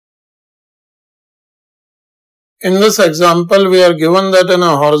In this example, we are given that in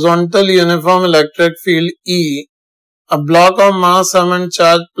a horizontal uniform electric field E, a block of mass m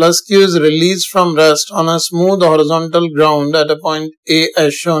charge plus Q is released from rest on a smooth horizontal ground at a point A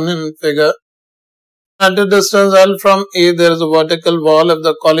as shown in figure. At a distance L from A, there is a vertical wall. If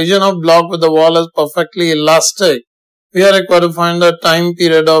the collision of block with the wall is perfectly elastic, we are required to find the time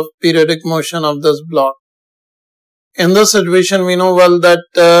period of periodic motion of this block. In this situation, we know well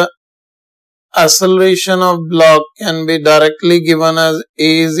that acceleration of block can be directly given as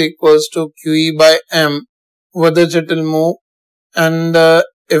A is equals to QE by M, with which it will move, and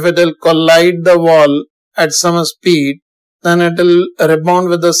if it will collide the wall at some speed, then it will rebound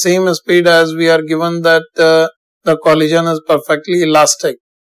with the same speed as we are given that the collision is perfectly elastic.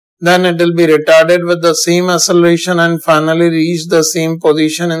 Then it will be retarded with the same acceleration and finally reach the same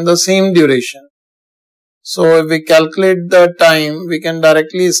position in the same duration. So if we calculate the time, we can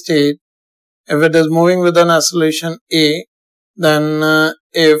directly state if it is moving with an acceleration A, then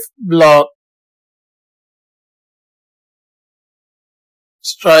if block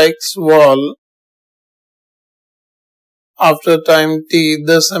strikes wall after time t,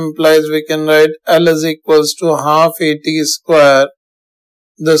 this implies we can write L is equals to half AT square.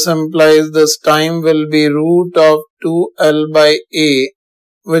 This implies this time will be root of 2L by A,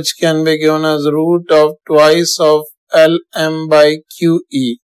 which can be given as root of twice of Lm by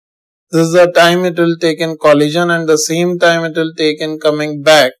QE. This is the time it will take in collision and the same time it will take in coming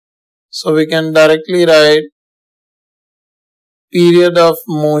back. So we can directly write period of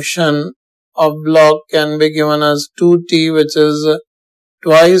motion of block can be given as 2t, which is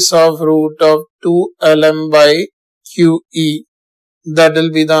twice of root of 2Lm by QE. That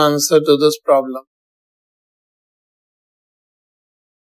will be the answer to this problem.